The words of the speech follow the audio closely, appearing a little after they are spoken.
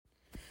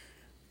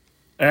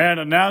And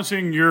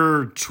announcing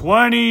your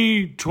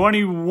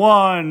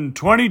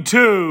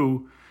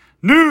 2021-22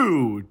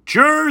 New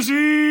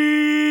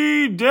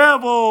Jersey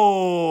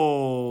Devils.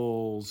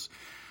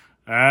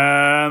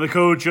 And the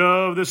coach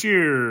of this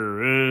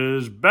year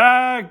is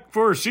back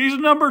for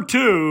season number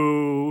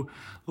 2,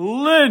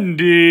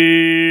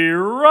 Lindy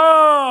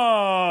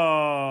Ruff.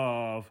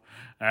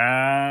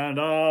 And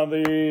on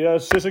the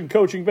assistant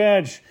coaching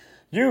bench,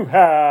 you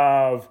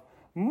have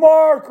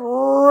Mark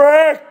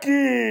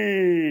Recchi.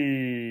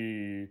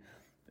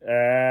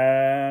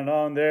 And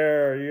on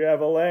there, you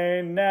have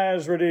Elaine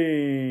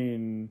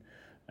Nasreddine.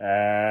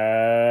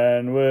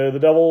 And with the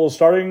Devils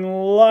starting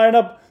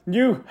lineup,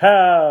 you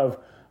have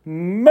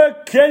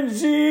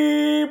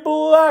Mackenzie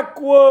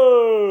Blackwood,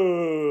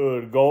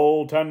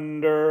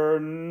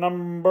 goaltender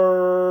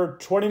number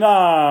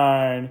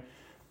 29.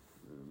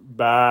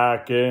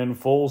 Back in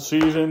full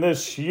season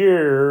this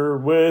year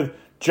with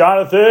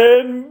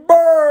Jonathan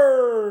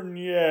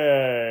Bernier.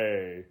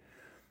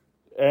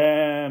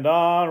 And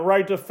on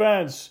right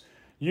defense,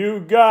 you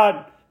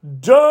got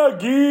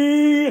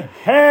Dougie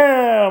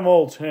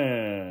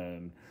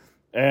Hamilton.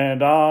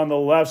 And on the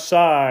left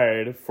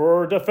side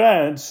for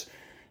defense,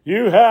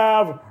 you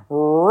have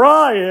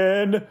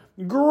Ryan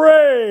Graves.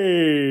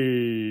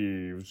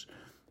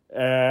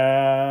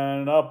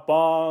 And up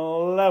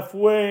on left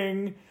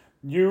wing,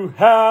 you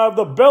have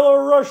the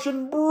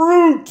Belarusian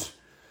brute,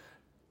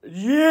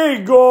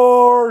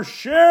 Yegor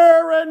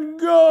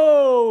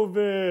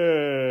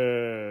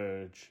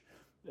Sharangovich.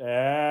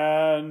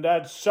 And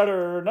at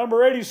center,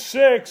 number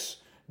 86,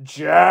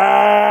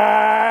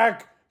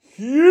 Jack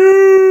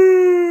Hughes.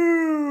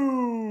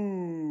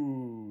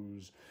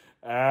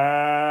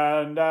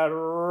 And at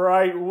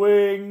right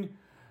wing,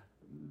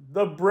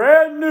 the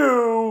brand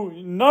new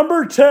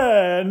number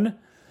 10,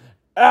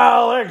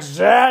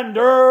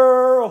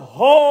 Alexander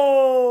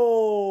Holtz.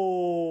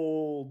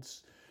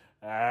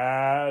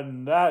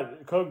 And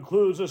that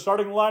concludes the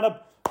starting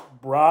lineup,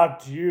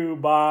 brought to you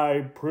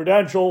by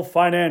Prudential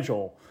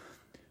Financial.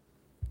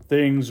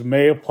 Things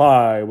may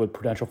apply with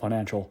Prudential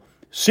Financial.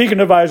 Seek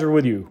an advisor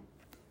with you.